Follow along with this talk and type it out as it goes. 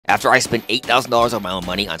After I spent $8,000 of my own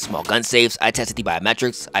money on small gun safes, I tested the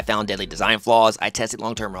biometrics, I found deadly design flaws, I tested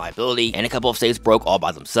long-term reliability, and a couple of safes broke all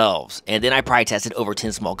by themselves. And then I probably tested over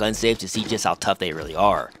 10 small gun safes to see just how tough they really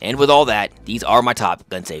are. And with all that, these are my top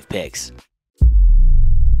gun safe picks.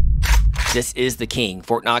 This is the King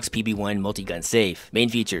Fort Knox PB1 multi-gun safe. Main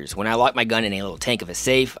features: when I lock my gun in a little tank of a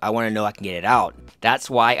safe, I want to know I can get it out. That's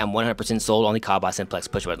why I'm 100% sold on the Kaba Simplex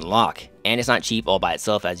push button lock. And it's not cheap all by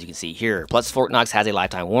itself, as you can see here. Plus, Fort Knox has a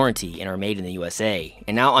lifetime warranty and are made in the USA.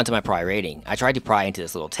 And now onto my pry rating. I tried to pry into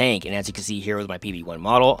this little tank, and as you can see here with my PB1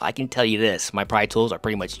 model, I can tell you this, my pry tools are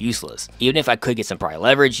pretty much useless. Even if I could get some pry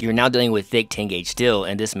leverage, you're now dealing with thick 10 gauge steel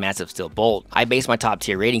and this massive steel bolt. I base my top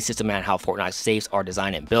tier rating system on how Fort Knox safes are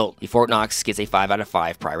designed and built. The Fort Knox gets a 5 out of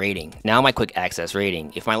 5 pry rating. Now my quick access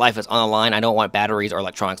rating. If my life is on the line, I don't want batteries or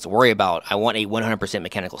electronics to worry about. I want a 100%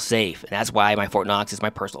 mechanical safe, and that's why my Fort Knox is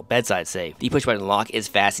my personal bedside safe. The push button lock is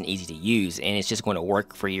fast and easy to use, and it's just going to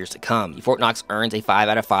work for years to come. The Fort Knox earns a 5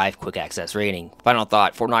 out of 5 quick access rating. Final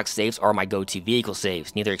thought: Fort Knox safes are my go-to vehicle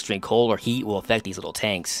safes. Neither extreme cold or heat will affect these little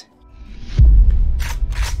tanks.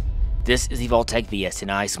 This is the Vaultec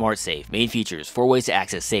VS10i Smart Safe. Main features: 4 ways to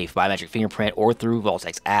access safe: biometric fingerprint or through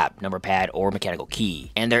Vaultec's app, number pad, or mechanical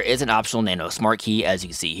key. And there is an optional nano smart key, as you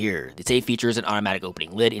can see here. The safe features an automatic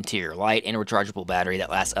opening lid, interior light, and a rechargeable battery that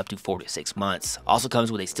lasts up to 4 to 6 months. Also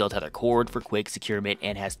comes with a steel tether cord for quick securement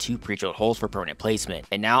and has 2 pre-drilled holes for permanent placement.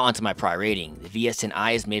 And now onto my pry rating. The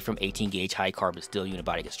VS10i is made from 18 gauge high carbon steel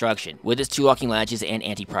unibody construction. With its 2 locking latches and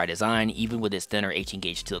anti-pry design, even with its thinner 18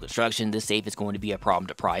 gauge steel construction, this safe is going to be a problem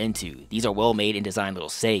to pry into. These are well made and designed little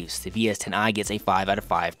safes. The VS10i gets a 5 out of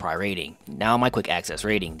 5 pry rating. Now my quick access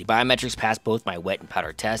rating. The biometrics pass both my wet and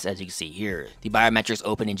powder tests, as you can see here. The biometrics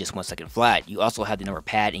open in just 1 second flat. You also have the number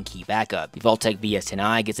pad and key backup. The Vaultec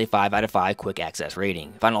VS10i gets a 5 out of 5 quick access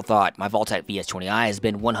rating. Final thought: my Vaultec VS20i has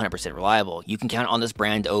been 100% reliable. You can count on this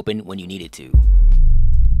brand to open when you need it to.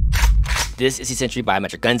 This is the SENTRY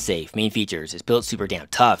biometric gun safe. Main features: it's built super damn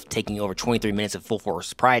tough, taking over 23 minutes of full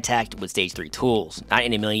force pry attack with stage 3 tools. Not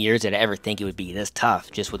in a million years did I ever think it would be this tough,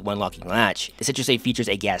 just with 1 locking latch. The SENTRY safe features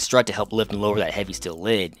a gas strut to help lift and lower that heavy steel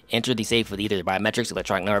lid. Enter the safe with either the biometrics,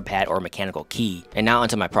 electronic number pad, or mechanical key. And now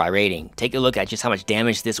onto my pry rating. Take a look at just how much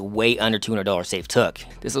damage this way under $200 safe took.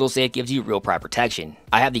 This little safe gives you real pry protection.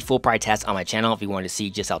 I have the full pry test on my channel if you wanted to see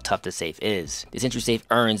just how tough this safe is. The SENTRY safe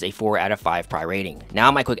earns a 4 out of 5 pry rating. Now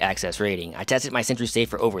my quick access rating. I tested my SENTRY safe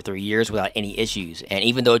for over 3 years without any issues, and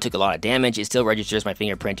even though it took a lot of damage, it still registers my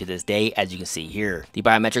fingerprint to this day, as you can see here. The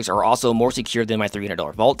biometrics are also more secure than my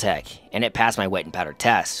 $300 Vaultec, and it passed my wet and powder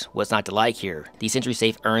test. What's not to like here? The SENTRY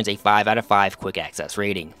safe earns a 5 out of 5 quick access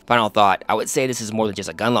rating. Final thought: I would say this is more than just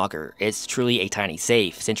a gun locker. It's truly a tiny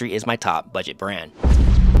safe. SENTRY is my top budget brand.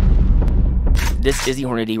 This is the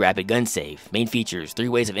Hornady Rapid Gun Safe. Main features: 3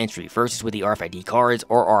 ways of entry. First is with the RFID cards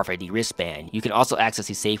or RFID wristband. You can also access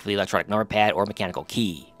the safe with the electronic number pad or mechanical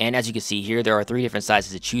key. And as you can see here, there are 3 different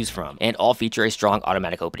sizes to choose from, and all feature a strong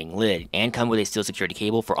automatic opening lid, and come with a steel security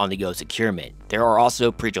cable for on-the-go securement. There are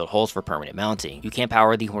also pre-drilled holes for permanent mounting. You can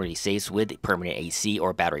power the Hornady safes with permanent AC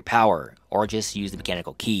or battery power, or just use the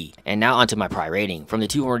mechanical key. And now onto my pry rating. From the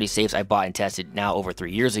 2 Hornady safes I bought and tested now over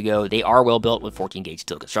 3 years ago, they are well built with 14 gauge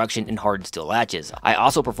steel construction and hardened steel latches. I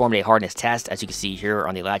also performed a hardness test, as you can see here,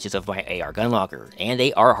 on the latches of my AR gun locker, and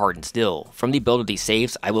they are hardened still. From the build of these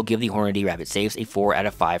safes, I will give the Hornady Rapid safes a 4 out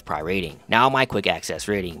of 5 pry rating. Now my quick access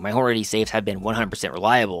rating. My Hornady safes have been 100%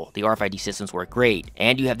 reliable. The RFID systems work great,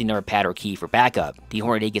 and you have the number pad or key for backup. The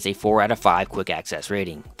Hornady gets a 4 out of 5 quick access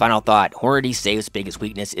rating. Final thought: Hornady safe's biggest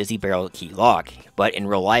weakness is the barrel key lock. But in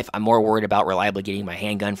real life, I'm more worried about reliably getting my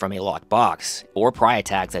handgun from a locked box, or pry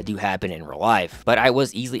attacks that do happen in real life. But I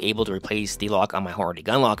was easily able to replace the lock on my Hornady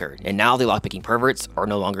gun locker, and now the lockpicking perverts are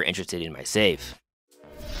no longer interested in my safe.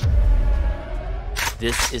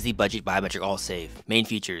 This is the budget biometric all safe. Main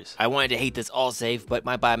features: I wanted to hate this all safe, but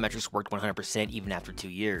my biometrics worked 100% even after 2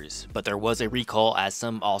 years. But there was a recall, as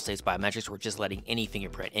some all safes biometrics were just letting any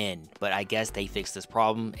fingerprint in. But I guess they fixed this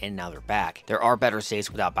problem and now they're back. There are better safes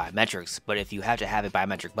without biometrics, but if you have to have a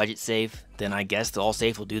biometric budget safe, then I guess the all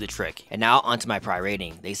safe will do the trick. And now onto my pry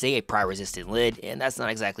rating. They say a pry resistant lid, and that's not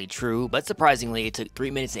exactly true, but surprisingly it took 3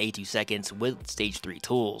 minutes and 82 seconds with stage 3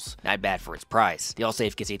 tools. Not bad for its price. The all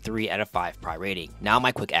safe gets a 3 out of 5 pry rating. Now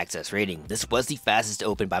my quick access rating. This was the fastest to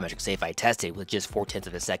open biometric safe I tested, with just 0.4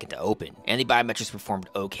 of a second to open. And the biometrics performed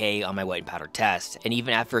okay on my wet and powder test, and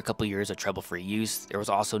even after a couple years of trouble-free use, there was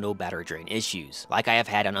also no battery drain issues, like I have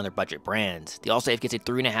had on other budget brands. The all safe gets a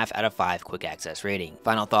 3.5 out of 5 quick access rating.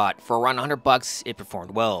 Final thought: for around $100, it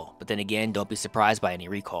performed well, but then again, don't be surprised by any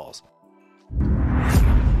recalls.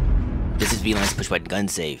 This is V-Line's push-button gun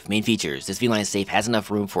safe. Main features: this V-Line safe has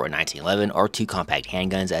enough room for a 1911 or 2 compact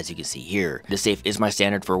handguns, as you can see here. This safe is my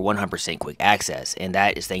standard for 100% quick access, and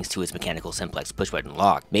that is thanks to its mechanical simplex push-button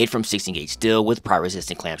lock, made from 16-gauge steel with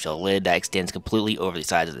pry-resistant clamshell lid that extends completely over the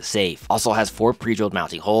sides of the safe. Also has 4 pre-drilled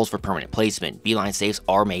mounting holes for permanent placement. V-Line safes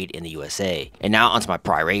are made in the USA. And now onto my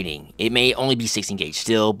pry rating. It may only be 16-gauge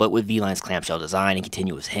steel, but with V-Line's clamshell design and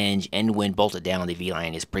continuous hinge, and when bolted down, the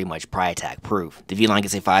V-Line is pretty much pry attack proof. The V-Line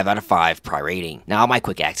gets a 5 out of 5 pry rating. Now my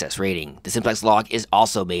quick access rating. The simplex lock is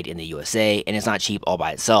also made in the USA, and it's not cheap all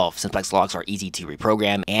by itself. Simplex locks are easy to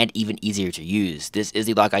reprogram and even easier to use. This is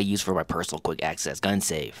the lock I use for my personal quick access gun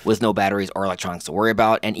safe. With no batteries or electronics to worry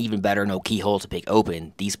about, and even better, no keyhole to pick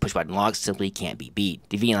open, these push button locks simply can't be beat.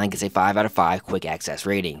 The V-Line gets a 5 out of 5 quick access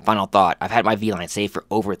rating. Final thought: I've had my V-Line safe for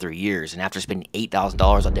over 3 years, and after spending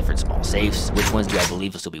 $8,000 on different small safes, which ones do I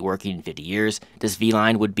believe will still be working in 50 years, this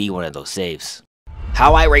V-Line would be one of those safes.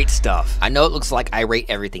 How I rate stuff. I know it looks like I rate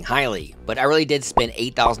everything highly, but I really did spend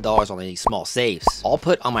 $8,000 on these small safes, all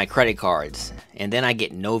put on my credit cards, and then I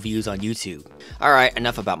get no views on YouTube. Alright,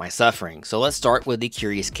 enough about my suffering, so let's start with the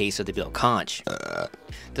curious case of the Bill Conch.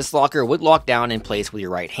 This locker would lock down in place with your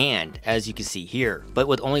right hand, as you can see here, but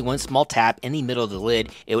with only one small tap in the middle of the lid,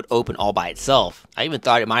 it would open all by itself. I even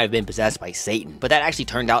thought it might have been possessed by Satan, but that actually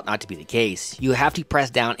turned out not to be the case. You have to press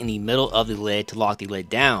down in the middle of the lid to lock the lid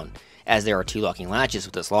down, as there are 2 locking latches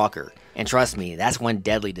with this locker. And trust me, that's one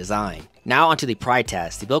deadly design. Now onto the pry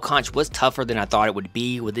test. The Bill Conch was tougher than I thought it would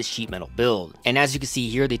be with this sheet metal build. And as you can see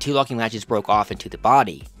here, the 2 locking latches broke off into the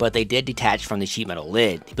body, but they did detach from the sheet metal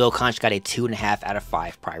lid. The Bill Conch got a 2.5 out of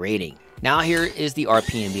 5 pry rating. Now here is the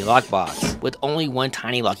RPMB lockbox, with only one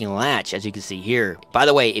tiny locking latch, as you can see here. By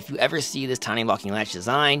the way, if you ever see this tiny locking latch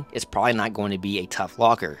design, it's probably not going to be a tough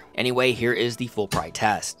locker. Anyway, here is the full pry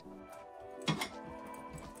test.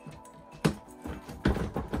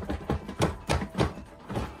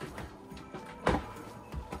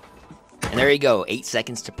 And there you go, 8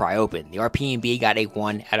 seconds to pry open. The RPMB got a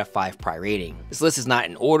 1 out of 5 pry rating. This list is not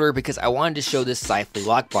in order because I wanted to show this Sifely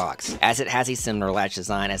lockbox, as it has a similar latch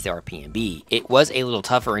design as the RPMB. It was a little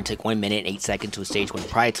tougher and took 1 minute and 8 seconds with stage 1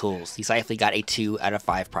 pry tools. The Sifely got a 2 out of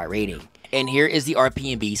 5 pry rating. And here is the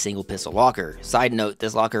RPMB single pistol locker. Side note,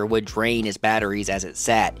 this locker would drain its batteries as it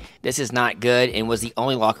sat. This is not good and was the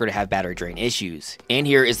only locker to have battery drain issues. And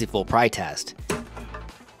here is the full pry test.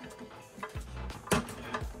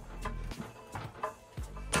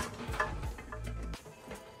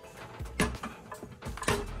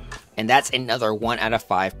 And that's another 1 out of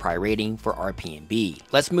 5 pry rating for RPMB.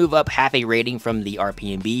 Let's move up half a rating from the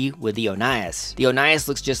RPMB with the Onias. The Onias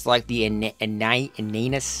looks just like the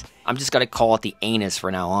Ananus. I'm just gonna call it the Anus for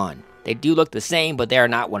now on. They do look the same, but they are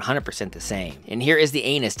not 100% the same. And here is the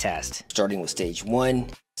Anus test, starting with stage 1.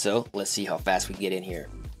 So let's see how fast we get in here.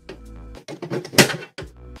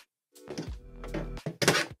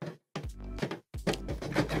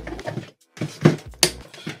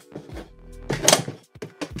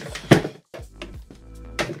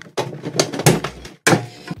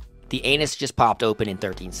 The anus just popped open in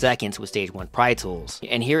 13 seconds with stage 1 pry tools.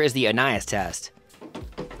 And here is the Onias test.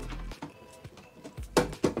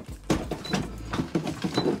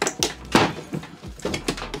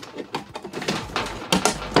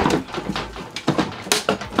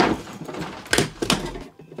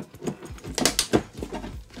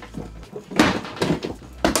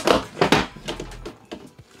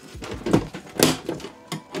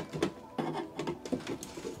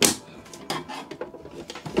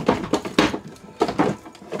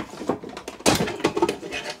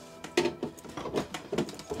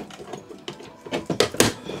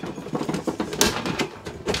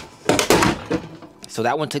 So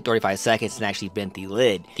that one took 35 seconds and actually bent the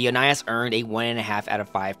lid. The Onias earned a 1.5 out of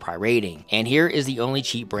 5 pry rating. And here is the only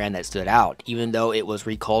cheap brand that stood out, even though it was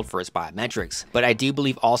recalled for its biometrics. But I do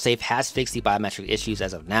believe Allsafe has fixed the biometric issues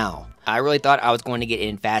as of now. I really thought I was going to get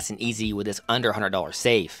in fast and easy with this under $100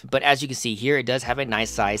 safe, but as you can see here, it does have a nice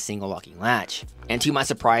size single locking latch. And to my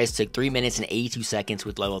surprise, took 3 minutes and 82 seconds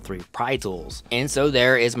with level 3 pry tools. And so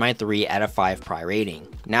there is my 3 out of 5 pry rating.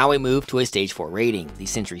 Now we move to a stage 4 rating, the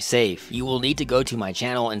SENTRY safe. You will need to go to my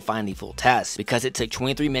channel and find the full test, because it took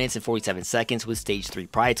 23 minutes and 47 seconds with stage 3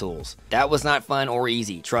 pry tools. That was not fun or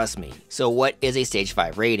easy, trust me. So what is a stage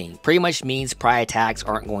 5 rating? Pretty much means pry attacks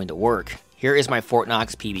aren't going to work. Here is my Fort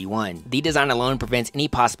Knox PB1. The design alone prevents any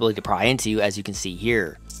possibility to pry into, as you can see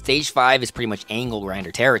here. Stage 5 is pretty much angled or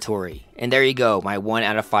under territory. And there you go, my 1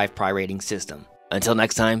 out of 5 pry rating system. Until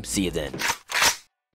next time, see you then.